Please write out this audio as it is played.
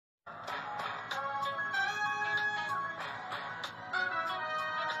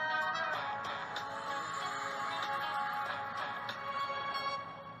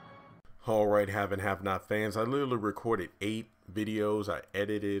All right, have and have not fans. I literally recorded 8 videos. I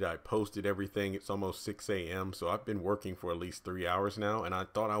edited, I posted everything. It's almost 6 a.m. So I've been working for at least 3 hours now, and I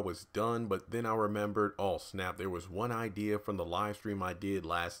thought I was done, but then I remembered, oh snap, there was one idea from the live stream I did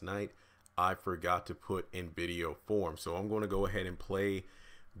last night I forgot to put in video form. So I'm going to go ahead and play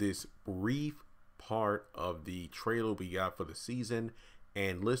this brief part of the trailer we got for the season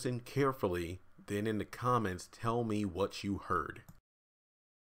and listen carefully. Then in the comments, tell me what you heard.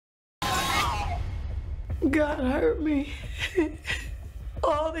 God hurt me.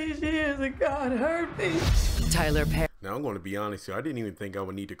 All these years and God hurt me. Tyler Perry. Now I'm going to be honest here, I didn't even think I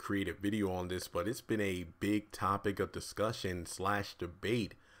would need to create a video on this, but it's been a big topic of discussion /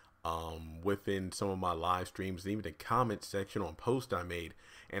 debate within some of my live streams, and even the comment section on posts I made.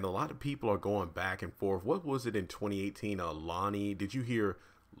 And a lot of people are going back and forth. What was it in 2018? Lonnie, did you hear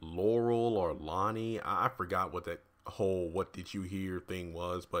Laurel or Lonnie? I forgot what that whole what did you hear thing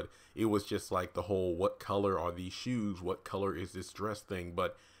was, but it was just like the whole what color are these shoes, what color is this dress thing.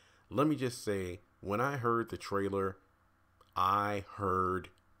 But let me just say, when I heard the trailer, I heard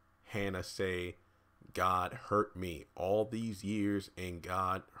Hanna say, God hurt me all these years and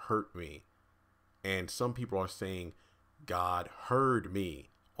God hurt me. And some people are saying God heard me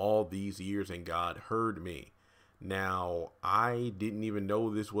all these years and God heard me. Now, I didn't even know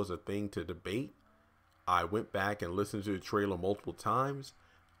this was a thing to debate. I went back and listened to the trailer multiple times.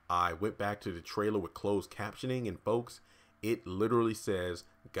 I went back to the trailer with closed captioning, and folks, it literally says,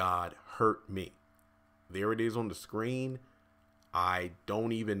 God hurt me. There it is on the screen. I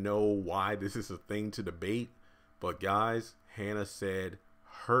don't even know why this is a thing to debate, but guys, Hanna said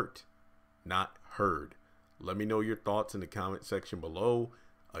hurt, not heard. Let me know your thoughts in the comment section below.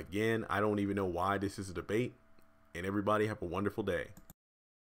 Again, I don't even know why this is a debate, and everybody have a wonderful day.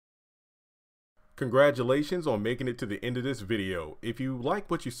 Congratulations on making it to the end of this video. If you like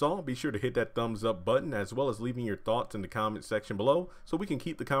what you saw, be sure to hit that thumbs up button, as well as leaving your thoughts in the comment section below so we can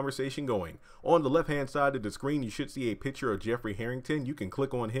keep the conversation going. On the left hand side of the screen, you should see a picture of Jeffrey Harrington. You can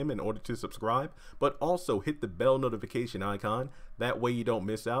click on him in order to subscribe, but also hit the bell notification icon. That way you don't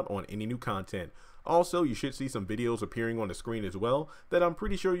miss out on any new content. Also, you should see some videos appearing on the screen as well that I'm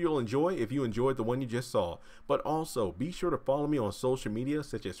pretty sure you'll enjoy if you enjoyed the one you just saw. But also, be sure to follow me on social media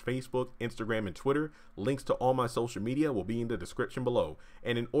such as Facebook, Instagram, and Twitter. Links to all my social media will be in the description below.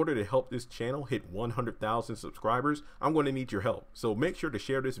 And in order to help this channel hit 100,000 subscribers, I'm going to need your help. So make sure to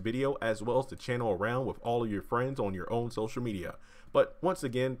share this video as well as the channel around with all of your friends on your own social media. But once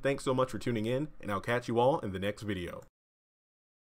again, thanks so much for tuning in, and I'll catch you all in the next video.